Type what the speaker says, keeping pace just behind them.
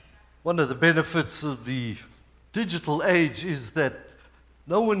One of the benefits of the digital age is that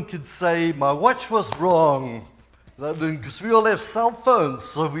no one can say, my watch was wrong, because we all have cell phones,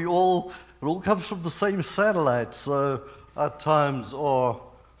 so it all comes from the same satellite, so our times are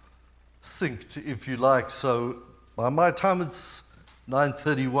synced, if you like. So by my time it's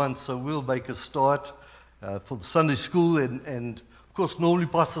 9:31, so we'll make a start for the Sunday school, and of course normally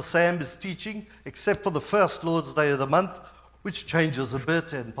Pastor Sam is teaching, except for the first Lord's Day of the month, which changes a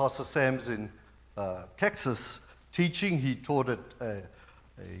bit, and Pastor Sam's in Texas teaching. He taught at a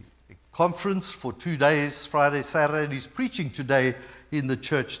conference for 2 days, Friday, Saturday, and he's preaching today in the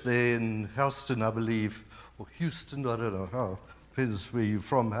church there in Houston, I believe, or Houston, I don't know how, depends where you're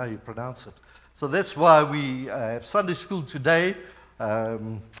from, how you pronounce it. So that's why we have Sunday school today,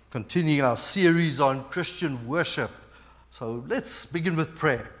 continuing our series on Christian worship. So let's begin with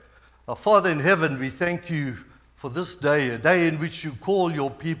prayer. Our Father in heaven, we thank you for this day, a day in which you call your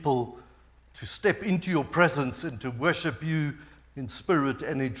people to step into your presence and to worship you in spirit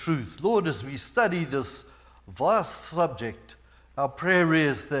and in truth. Lord, as we study this vast subject, our prayer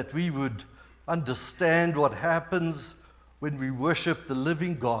is that we would understand what happens when we worship the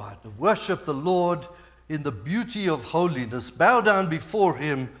living God, worship the Lord in the beauty of holiness, bow down before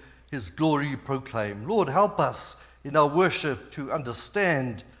him, his glory proclaim. Lord, help us in our worship to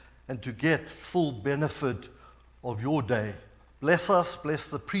understand and to get full benefit of your day. Bless us, bless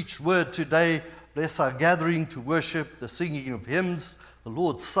the preached word today, bless our gathering to worship, the singing of hymns, the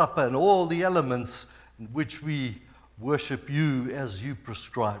Lord's Supper, and all the elements in which we worship you as you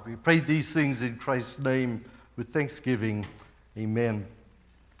prescribe. We pray these things in Christ's name with thanksgiving. Amen.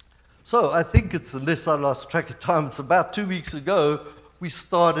 So I think it's, unless I lost track of time, it's about 2 weeks ago we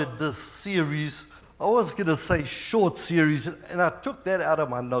started this series. I was going to say short series, and I took that out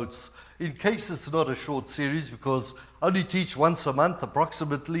of my notes in case it's not a short series, because I only teach once a month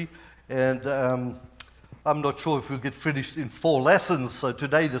approximately, and I'm not sure if we'll get finished in 4 lessons. So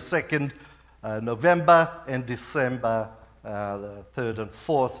today the 2nd November, and December the 3rd and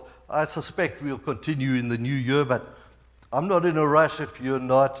 4th. I suspect we'll continue in the new year, but I'm not in a rush if you're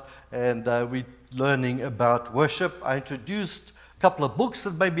not, and we're learning about worship. I introduced a couple of books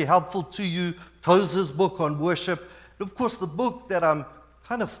that may be helpful to you. Tozer's book on worship. And of course, the book that I'm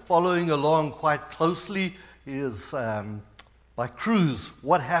kind of following along quite closely is by Cruz,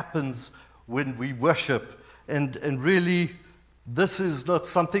 What Happens When We Worship. And really, this is not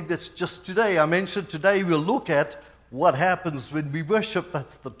something that's just today. I mentioned today we'll look at what happens when we worship.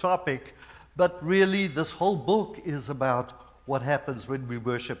 That's the topic. But really, this whole book is about what happens when we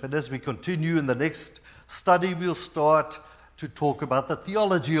worship. And as we continue in the next study, we'll start to talk about the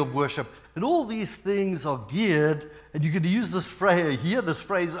theology of worship. And all these things are geared, and you're going to use this phrase, hear this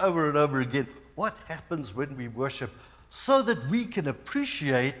phrase over and over again, what happens when we worship, so that we can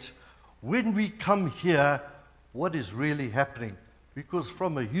appreciate when we come here what is really happening. Because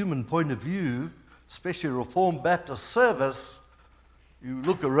from a human point of view, especially a Reformed Baptist service, you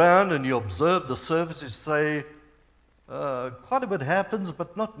look around and you observe the service, you say, quite a bit happens,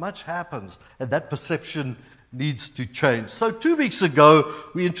 but not much happens. And that perception needs to change. So 2 weeks ago,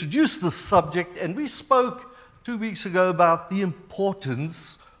 we introduced this subject, and we spoke 2 weeks ago about the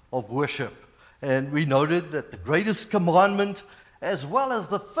importance of worship. And we noted that the greatest commandment, as well as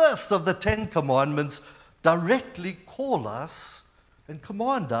the first of the 10 commandments, directly call us and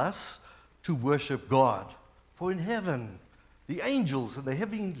command us to worship God. For in heaven, the angels and the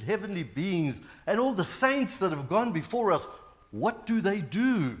heavenly beings and all the saints that have gone before us, what do?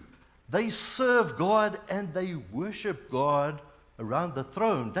 They serve God and they worship God around the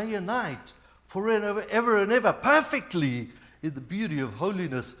throne, day and night, forever, ever and ever, perfectly in the beauty of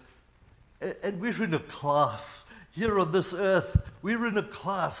holiness. And we're in a class here on this earth. We're in a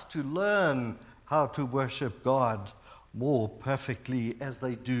class to learn how to worship God more perfectly as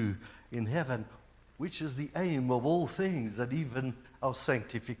they do in heaven, which is the aim of all things, and even our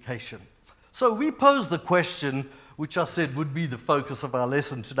sanctification. So we posed the question, which I said would be the focus of our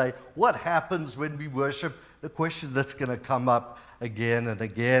lesson today. What happens when we worship? The question that's going to come up again and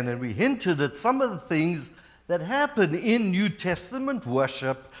again. And we hinted at some of the things that happen in New Testament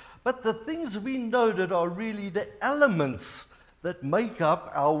worship, but the things we noted are really the elements that make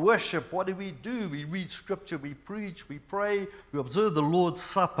up our worship. What do? We read Scripture, we preach, we pray, we observe the Lord's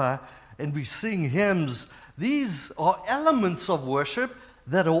Supper, and we sing hymns. These are elements of worship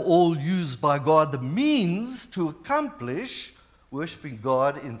that are all used by God, the means to accomplish worshiping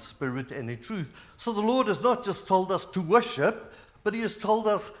God in spirit and in truth. So the Lord has not just told us to worship, but he has told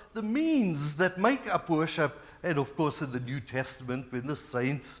us the means that make up worship. And of course, in the New Testament, when the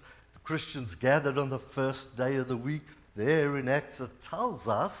saints, the Christians gathered on the first day of the week, there in Acts, it tells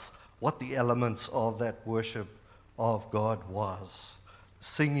us what the elements of that worship of God was.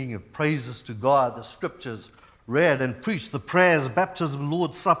 Singing of praises to God, the scriptures read and preached, the prayers, baptism,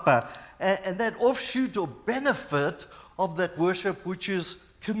 Lord's Supper, and that offshoot or benefit of that worship, which is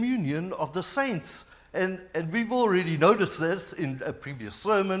communion of the saints. And we've already noticed this in a previous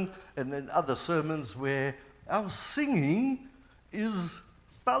sermon and in other sermons where our singing is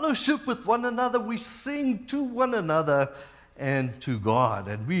fellowship with one another. We sing to one another and to God.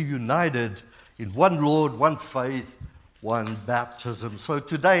 And we're united in one Lord, one faith, one baptism. So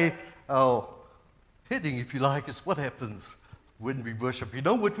today, our heading, if you like, is what happens when we worship. You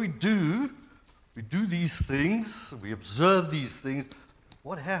know what we do? We do these things, we observe these things.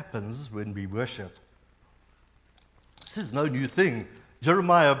 What happens when we worship? This is no new thing.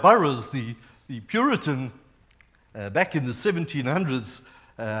 Jeremiah Burroughs, the Puritan, back in the 1700s,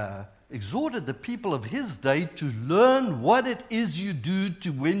 exhorted the people of his day to learn what it is you do to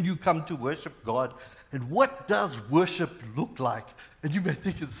when you come to worship God, and what does worship look like. And you may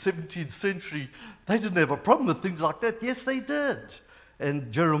think in the 17th century they didn't have a problem with things like that. Yes, they did.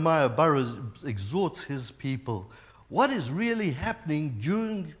 And Jeremiah Burroughs exhorts his people. What is really happening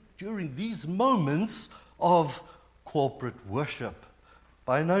during these moments of corporate worship?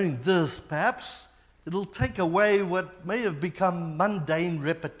 By knowing this, perhaps it'll take away what may have become mundane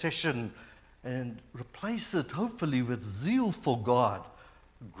repetition and replace it, hopefully, with zeal for God,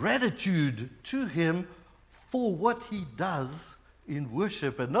 gratitude to Him for what He does in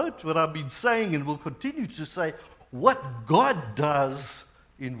worship. And note what I've been saying and will continue to say, what God does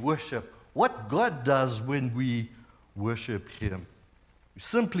in worship, what God does when we worship Him. We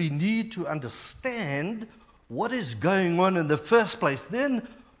simply need to understand what is going on in the first place. Then,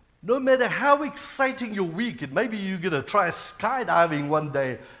 no matter how exciting your week, and maybe you're going to try skydiving one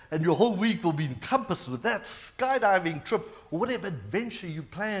day, and your whole week will be encompassed with that skydiving trip, or whatever adventure you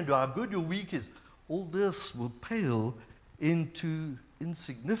planned, or how good your week is, all this will pale into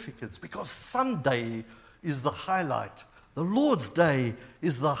insignificance, because Sunday is the highlight. The Lord's Day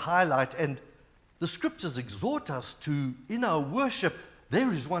is the highlight, and the scriptures exhort us to, in our worship,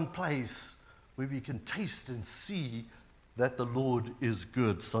 there is one place where we can taste and see that the Lord is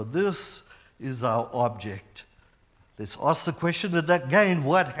good. So this is our object. Let's ask the question again,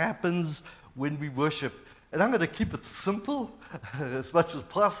 what happens when we worship? And I'm going to keep it simple as much as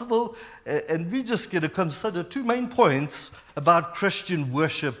possible, and we're just going to consider two main points about Christian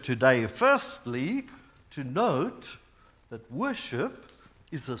worship today. Firstly, to note that worship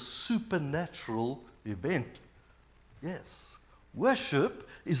is a supernatural event. Yes, worship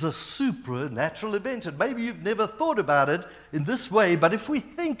is a supernatural event, and maybe you've never thought about it in this way, but if we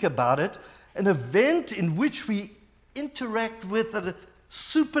think about it, an event in which we interact with a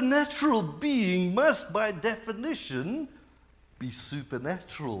supernatural being must, by definition, be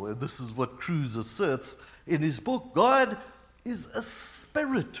supernatural. And this is what Cruz asserts in his book. God is a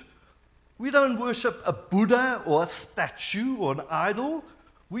spirit. We don't worship a Buddha or a statue or an idol.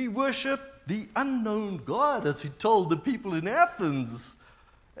 We worship the unknown God, as he told the people in Athens.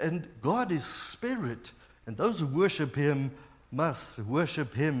 And God is spirit, and those who worship him must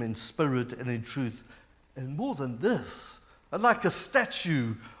worship him in spirit and in truth. And more than this, unlike a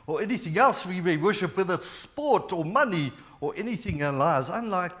statue or anything else we may worship, whether it's sport or money or anything in our lives,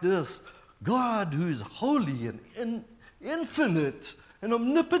 unlike this, God, who is holy and infinite and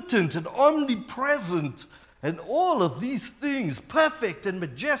omnipotent and omnipresent, and all of these things, perfect and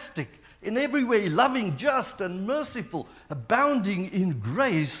majestic, in every way loving, just, and merciful, abounding in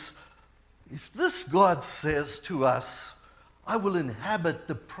grace. If this God says to us, I will inhabit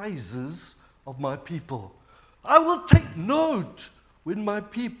the praises of my people, I will take note when my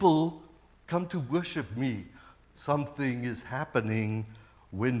people come to worship me, something is happening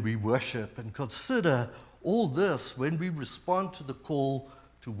when we worship. And consider all this when we respond to the call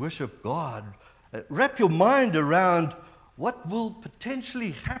to worship God. Wrap your mind around what will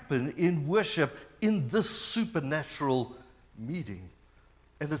potentially happen in worship in this supernatural meeting.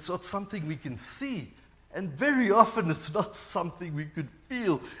 And it's not something we can see. And very often it's not something we could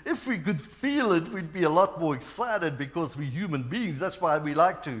feel. If we could feel it, we'd be a lot more excited because we're human beings. That's why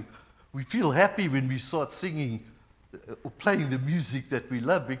we feel happy when we start singing or playing the music that we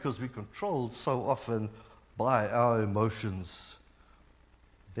love, because we're controlled so often by our emotions.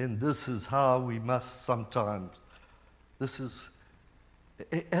 Then this is how we must sometimes. This is,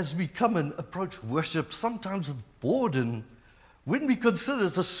 as we come and approach worship, sometimes with boredom, when we consider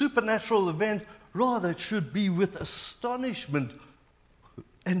it a supernatural event, rather it should be with astonishment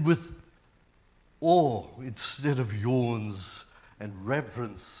and with awe instead of yawns, and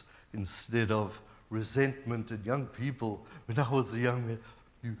reverence instead of resentment. And young people, when I was a young man,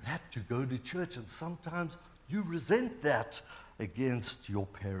 you had to go to church, and sometimes you resent that against your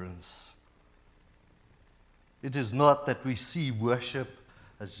parents. It is not that we see worship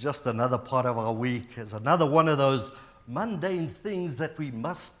as just another part of our week, as another one of those mundane things that we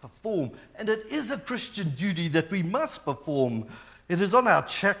must perform. And it is a Christian duty that we must perform. It is on our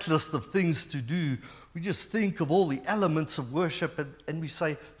checklist of things to do. We just think of all the elements of worship and we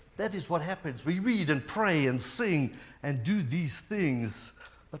say, that is what happens. We read and pray and sing and do these things.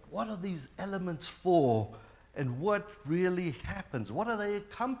 But what are these elements for? And what really happens? What are they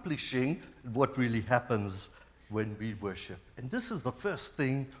accomplishing? And what really happens when we worship? And this is the first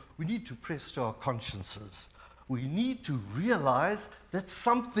thing we need to press to our consciences. We need to realize that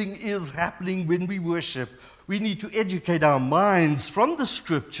something is happening when we worship. We need to educate our minds from the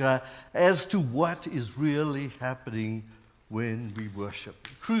scripture as to what is really happening when we worship.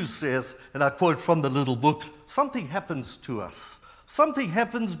 Cruz says, and I quote from the little book, something happens to us. Something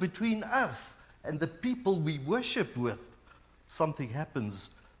happens between us and the people we worship with. Something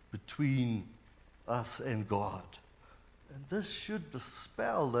happens between us and God. And this should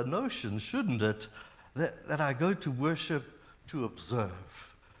dispel the notion, shouldn't it, that I go to worship to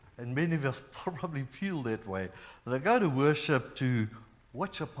observe. And many of us probably feel that way. That I go to worship to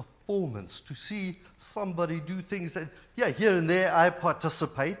watch a performance, to see somebody do things that, here and there I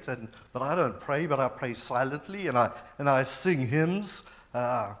participate, but I don't pray, but I pray silently, and I sing hymns.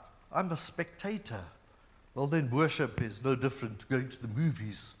 I'm a spectator. Well, then worship is no different to going to the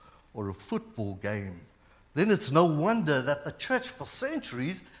movies or a football game. Then it's no wonder that the church for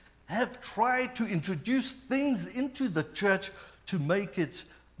centuries have tried to introduce things into the church to make it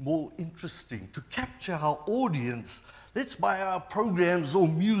more interesting, to capture our audience. Let's buy our programs or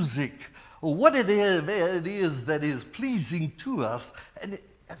music or what it is that is pleasing to us, and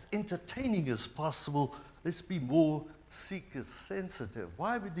as entertaining as possible. Let's be more seeker sensitive.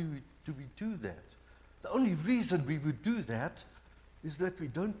 Why do we do that? The only reason we would do that is that we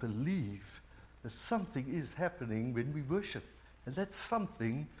don't believe that something is happening when we worship, and that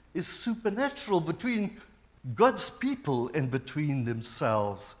something is supernatural between God's people and between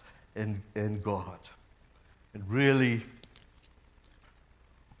themselves and God. And really,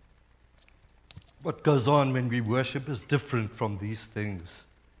 what goes on when we worship is different from these things.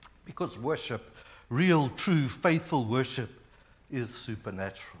 Because worship, real, true, faithful worship, is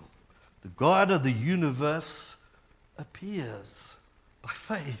supernatural. The God of the universe appears by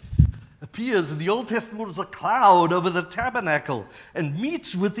faith. Appears in the Old Testament as a cloud over the tabernacle and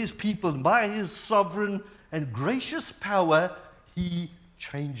meets with his people. And by his sovereign and gracious power, he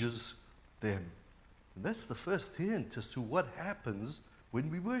changes them. And that's the first hint as to what happens when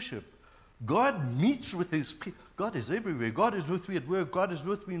we worship. God meets with his people. God is everywhere. God is with me at work. God is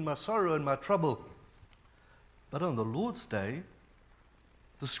with me in my sorrow and my trouble. But on the Lord's Day,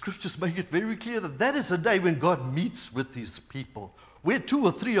 the scriptures make it very clear that that is a day when God meets with his people. Where 2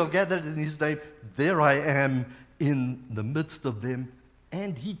 or 3 are gathered in his name, there I am in the midst of them,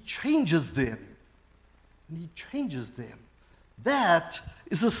 and he changes them. And he changes them. That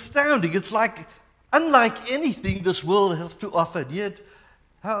is astounding. It's unlike anything this world has to offer. And yet,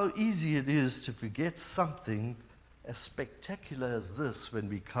 how easy it is to forget something as spectacular as this when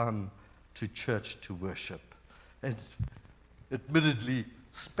we come to church to worship. And admittedly,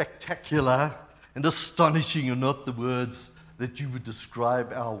 spectacular and astonishing are not the words that you would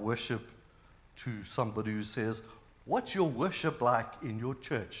describe our worship to somebody who says, what's your worship like in your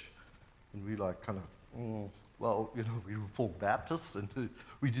church? And we we're Reformed Baptists and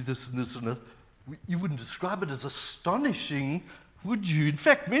we do this and this and that. You wouldn't describe it as astonishing, would you? In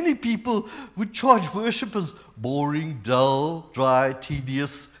fact, many people would charge worship as boring, dull, dry,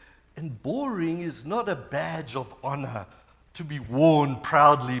 tedious. And boring is not a badge of honor to be worn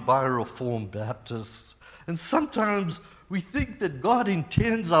proudly by Reformed Baptists. And sometimes we think that God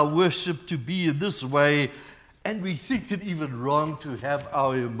intends our worship to be in this way, and we think it even wrong to have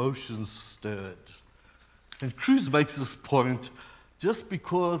our emotions stirred. And Cruz makes this point, just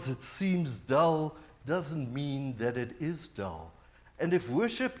because it seems dull doesn't mean that it is dull. And if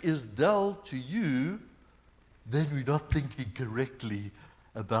worship is dull to you, then we're not thinking correctly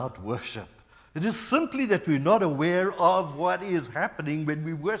about worship. It is simply that we're not aware of what is happening when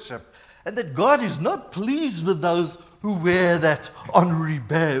we worship, and that God is not pleased with those who wear that honorary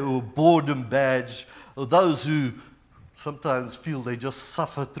badge or boredom badge, or those who sometimes feel they just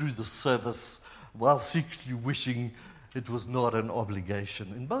suffer through the service while secretly wishing it was not an obligation.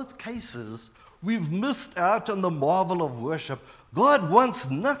 In both cases, we've missed out on the marvel of worship. God wants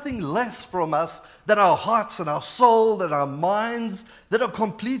nothing less from us than our hearts and our soul and our minds that are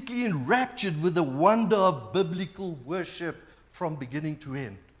completely enraptured with the wonder of biblical worship from beginning to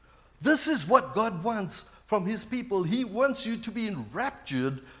end. This is what God wants from his people. He wants you to be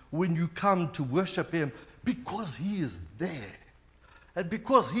enraptured when you come to worship him because he is there. And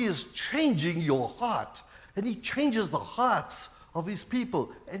because he is changing your heart. And he changes the hearts of his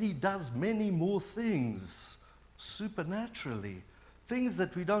people. And he does many more things supernaturally. Things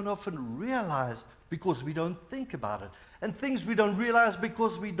that we don't often realize because we don't think about it. And things we don't realize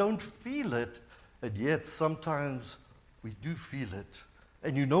because we don't feel it. And yet sometimes we do feel it.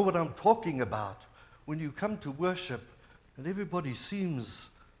 And you know what I'm talking about. When you come to worship and everybody seems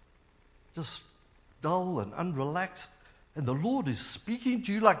just dull and unrelaxed, and the Lord is speaking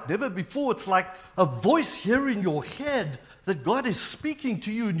to you like never before. It's like a voice here in your head that God is speaking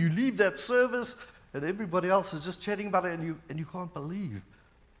to you, and you leave that service and everybody else is just chatting about it, and you can't believe.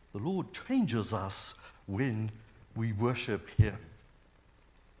 The Lord changes us when we worship him.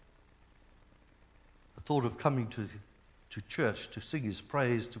 The thought of coming to church, to sing his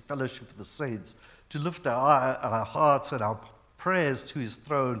praise, to fellowship with the saints, to lift our hearts and our prayers to his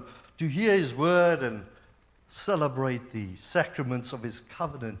throne, to hear his word and celebrate the sacraments of his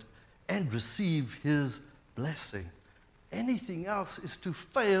covenant and receive his blessing. Anything else is to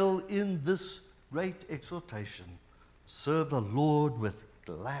fail in this great exhortation. Serve the Lord with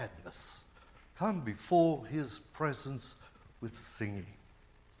gladness. Come before his presence with singing.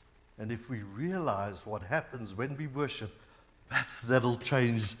 And if we realize what happens when we worship, perhaps that'll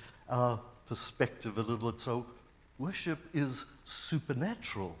change our perspective a little bit. So worship is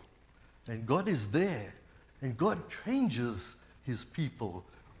supernatural, and God is there. And God changes his people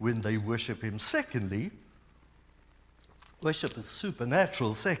when they worship him. Secondly, worship is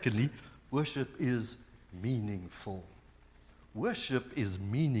supernatural. Secondly, worship is meaningful. Worship is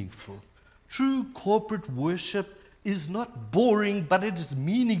meaningful. True corporate worship is not boring, but it is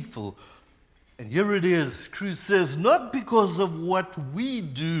meaningful. And here it is. Cruz says, not because of what we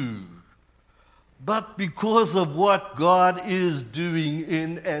do, but because of what God is doing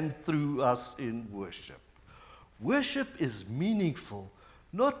in and through us in worship. Worship is meaningful,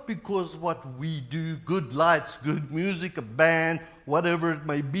 not because what we do, good lights, good music, a band, whatever it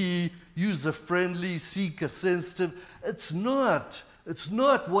may be, user-friendly, seeker-sensitive. It's not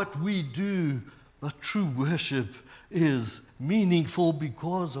what we do, but true worship is meaningful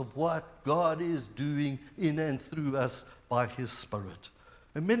because of what God is doing in and through us by his Spirit.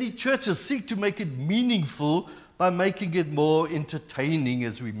 And many churches seek to make it meaningful by making it more entertaining,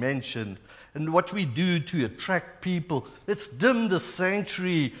 as we mentioned. And what we do to attract people, let's dim the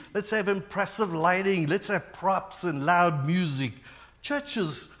sanctuary, let's have impressive lighting, let's have props and loud music.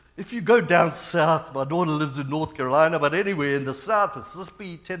 Churches, if you go down south, my daughter lives in North Carolina, but anywhere in the south,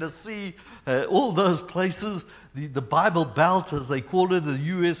 Mississippi, Tennessee, all those places, the Bible Belt, as they call it in the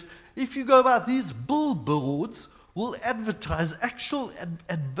U.S., if you go about these billboards, will advertise actual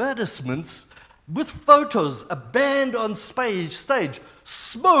advertisements with photos, a band on stage,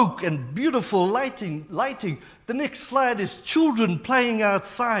 smoke and beautiful lighting. The next slide is children playing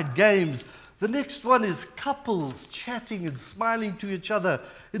outside games. The next one is couples chatting and smiling to each other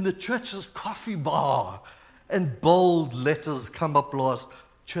in the church's coffee bar. And bold letters come up last.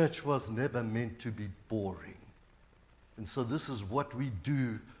 Church was never meant to be boring. And so this is what we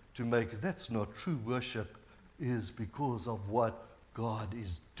do to make it. That's not true worship. Is because of what God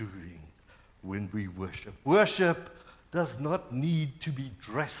is doing when we worship. Worship does not need to be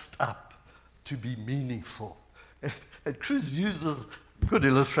dressed up to be meaningful. And Cruz uses a good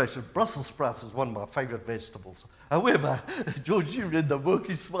illustration. Brussels sprouts is one of my favorite vegetables. However, George, you read the book,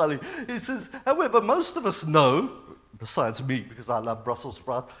 he's smiling. He says, however, most of us know, besides me, because I love Brussels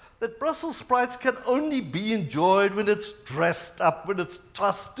sprouts, that Brussels sprouts can only be enjoyed when it's dressed up, when it's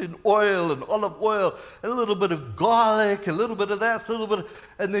tossed in oil and olive oil, and a little bit of garlic, a little bit of that,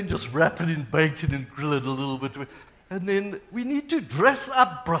 and then just wrap it in bacon and grill it a little bit. And then we need to dress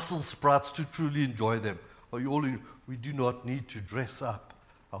up Brussels sprouts to truly enjoy them. We do not need to dress up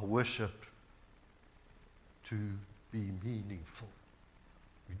our worship to be meaningful.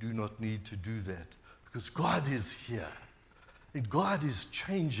 We do not need to do that. Because God is here. And God is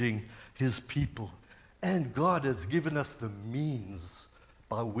changing his people. And God has given us the means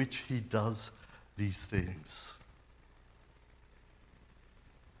by which he does these things.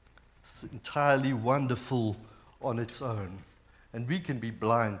 It's entirely wonderful on its own. And we can be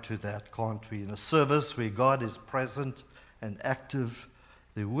blind to that, can't we? In a service where God is present and active,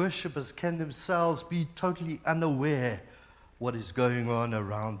 the worshippers can themselves be totally unaware what is going on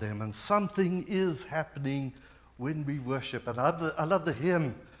around them. And something is happening when we worship. And I love the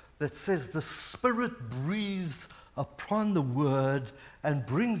hymn that says, the Spirit breathes upon the word and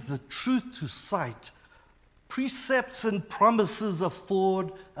brings the truth to sight. precepts and promises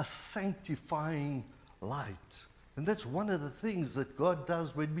afford a sanctifying light. And that's one of the things that God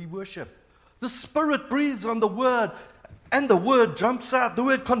does when we worship. The Spirit breathes on the Word, and the Word jumps out. The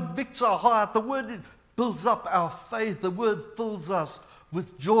Word convicts our heart. The Word builds up our faith. The Word fills us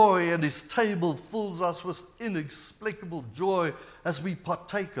with joy, and His table fills us with inexplicable joy as we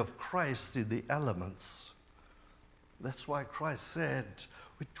partake of Christ in the elements. That's why Christ said,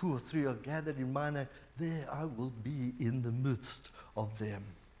 where 2 or 3 are gathered in my name, there I will be in the midst of them.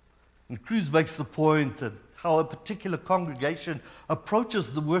 And Cruz makes the point that how a particular congregation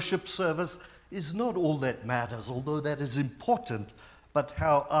approaches the worship service is not all that matters, although that is important, but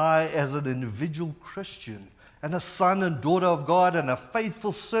how I, as an individual Christian, and a son and daughter of God, and a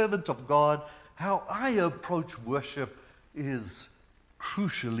faithful servant of God, how I approach worship is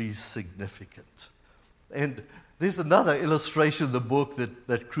crucially significant. And there's another illustration in the book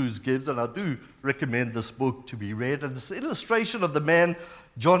that Cruz gives, and I do recommend this book to be read. And this illustration of the man,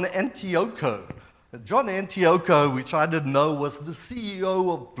 John Antioco. John Antioco, which I didn't know, was the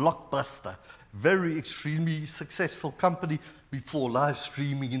CEO of Blockbuster, very extremely successful company before live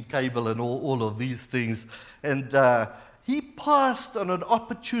streaming and cable and all of these things. And he passed on an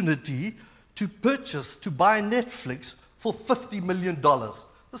opportunity to buy Netflix for $50 million.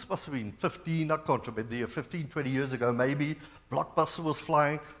 This must have been 15, I can't remember, 15, 20 years ago maybe. Blockbuster was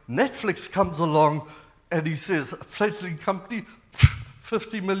flying. Netflix comes along and he says, fledgling company,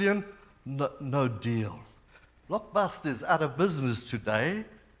 50 million, no deal. Blockbuster is out of business today,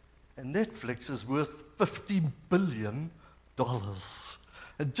 and Netflix is worth $50 billion.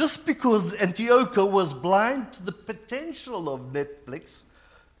 And just because Antioco was blind to the potential of Netflix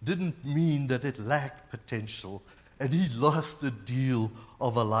didn't mean that it lacked potential, and he lost the deal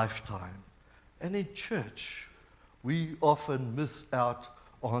of a lifetime. And in church, we often miss out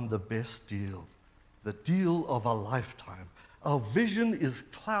on the best deal, the deal of a lifetime. Our vision is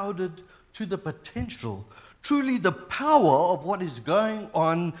clouded to the potential, truly the power of what is going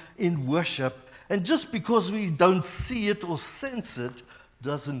on in worship. And just because we don't see it or sense it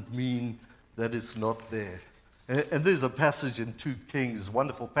doesn't mean that it's not there. And there's a passage in 2 Kings,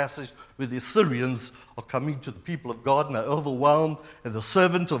 wonderful passage, where the Assyrians are coming to the people of God and are overwhelmed, and the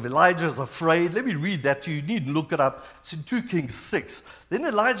servant of Elijah is afraid. Let me read that to you. You needn't look it up. It's in 2 Kings 6. Then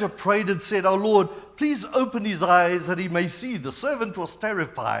Elijah prayed and said, "O Lord, please open his eyes that he may see." The servant was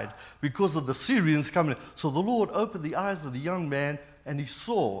terrified because of the Syrians coming. So the Lord opened the eyes of the young man, and he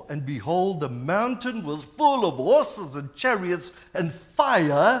saw, and behold, the mountain was full of horses and chariots and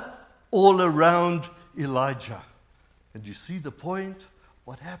fire all around Elijah. And you see the point?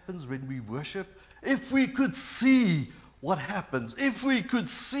 What happens when we worship? If we could see what happens, if we could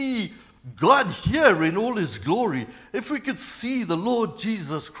see God here in all his glory, if we could see the Lord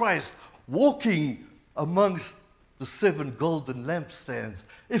Jesus Christ walking amongst the 7 golden lampstands,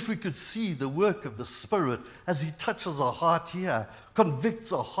 if we could see the work of the Spirit as he touches our heart here,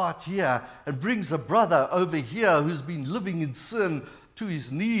 convicts our heart here, and brings a brother over here who's been living in sin to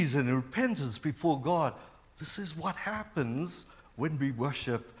his knees in repentance before God. This is what happens when we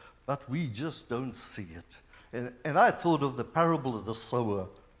worship, but we just don't see it. And I thought of the parable of the sower.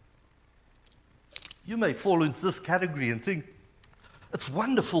 You may fall into this category and think, it's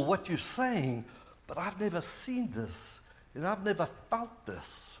wonderful what you're saying, but I've never seen this, and I've never felt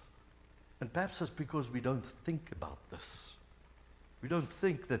this. And perhaps it's because we don't think about this. We don't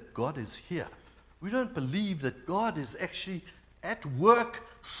think that God is here. We don't believe that God is actually at work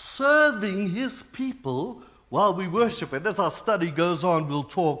serving his people while we worship. And as our study goes on, we'll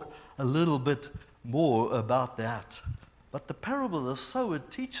talk a little bit more about that. But the parable of the sower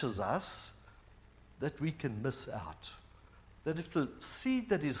teaches us that we can miss out. That if the seed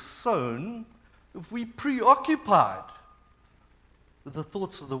that is sown, if we preoccupied with the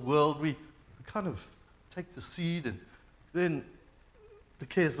thoughts of the world, we kind of take the seed, and then the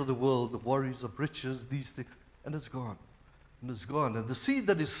cares of the world, the worries of riches, these things, and it's gone. And it's gone. And the seed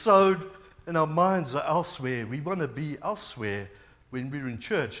that is sowed in our minds are elsewhere. We want to be elsewhere when we're in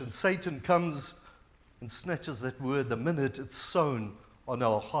church. And Satan comes and snatches that word the minute it's sown on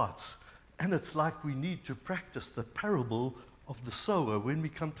our hearts. And it's like we need to practice the parable of the sower when we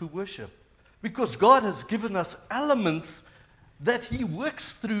come to worship. Because God has given us elements that he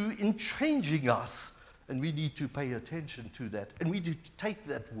works through in changing us. And we need to pay attention to that. And we need to take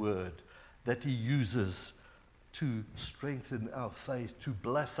that word that he uses to strengthen our faith, to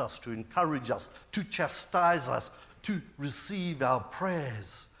bless us, to encourage us, to chastise us, to receive our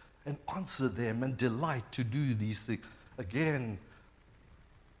prayers and answer them and delight to do these things. Again,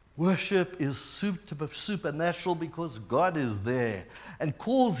 Worship is supernatural because God is there and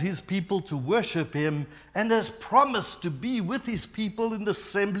calls his people to worship him and has promised to be with his people in the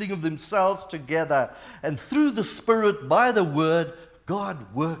assembling of themselves together. And through the Spirit, by the word,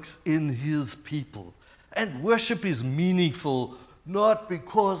 God works in his people. And worship is meaningful not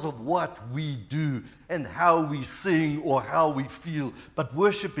because of what we do and how we sing or how we feel, but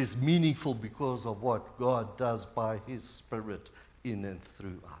worship is meaningful because of what God does by his Spirit in and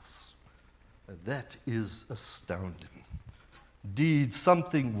through us. And that is astounding. Indeed,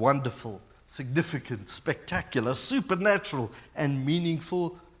 something wonderful, significant, spectacular, supernatural, and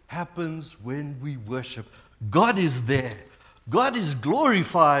meaningful happens when we worship. God is there. God is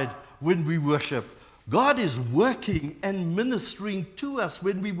glorified when we worship. God is working and ministering to us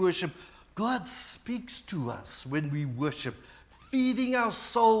when we worship. God speaks to us when we worship, feeding our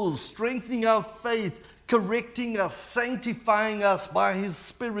souls, strengthening our faith, correcting us, sanctifying us by his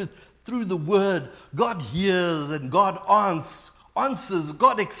Spirit through the word. God hears and God answers.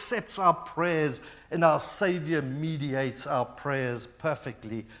 God accepts our prayers, and our Savior mediates our prayers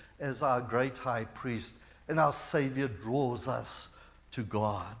perfectly as our great high priest. And our Savior draws us to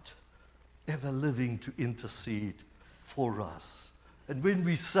God, ever living to intercede for us. And when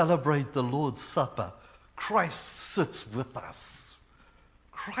we celebrate the Lord's Supper, Christ sits with us.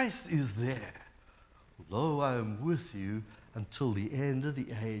 Christ is there. Lo, I am with you until the end of the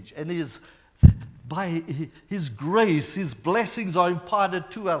age. And by his grace, his blessings are imparted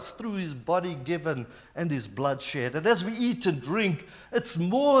to us through his body given and his blood shed. And as we eat and drink, it's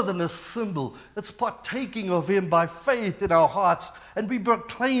more than a symbol. It's partaking of him by faith in our hearts. And we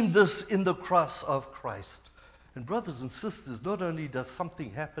proclaim this in the cross of Christ. And brothers and sisters, not only does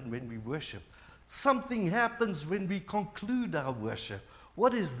something happen when we worship, something happens when we conclude our worship.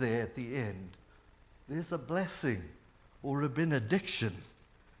 What is there at the end? There's a blessing or a benediction.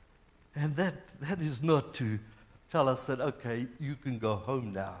 And that is not to tell us that, okay, you can go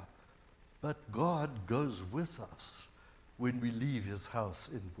home now. But God goes with us when we leave his house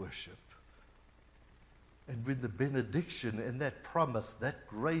in worship. And when the benediction and that promise, that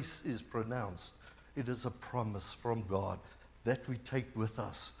grace is pronounced, it is a promise from God that we take with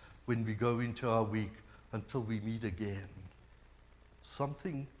us when we go into our week until we meet again.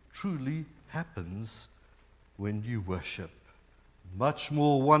 Something truly happens when you worship. Much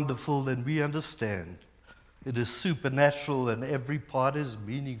more wonderful than we understand. It is supernatural and every part is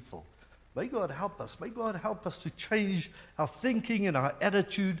meaningful. May God help us. May God help us to change our thinking and our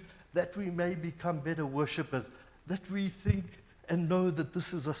attitude that we may become better worshipers, that we think and know that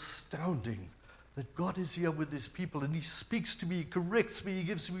this is astounding, that God is here with his people and he speaks to me, he corrects me, he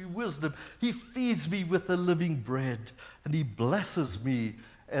gives me wisdom, he feeds me with the living bread, and he blesses me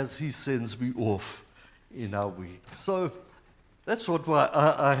as he sends me off in our week. So that's what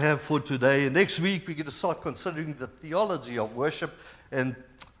I have for today. And next week we're going to start considering the theology of worship. And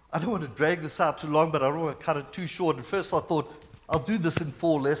I don't want to drag this out too long, but I don't want to cut it too short. At first I thought I'll do this in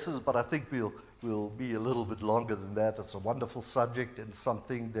 4 lessons, but I think we'll be a little bit longer than that. It's a wonderful subject and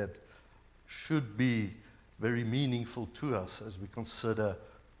something that should be very meaningful to us as we consider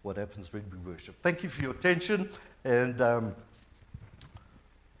what happens when we worship. Thank you for your attention, and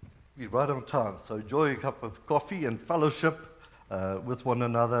we're right on time. So enjoy a cup of coffee and fellowship with one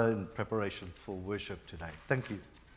another in preparation for worship today. Thank you.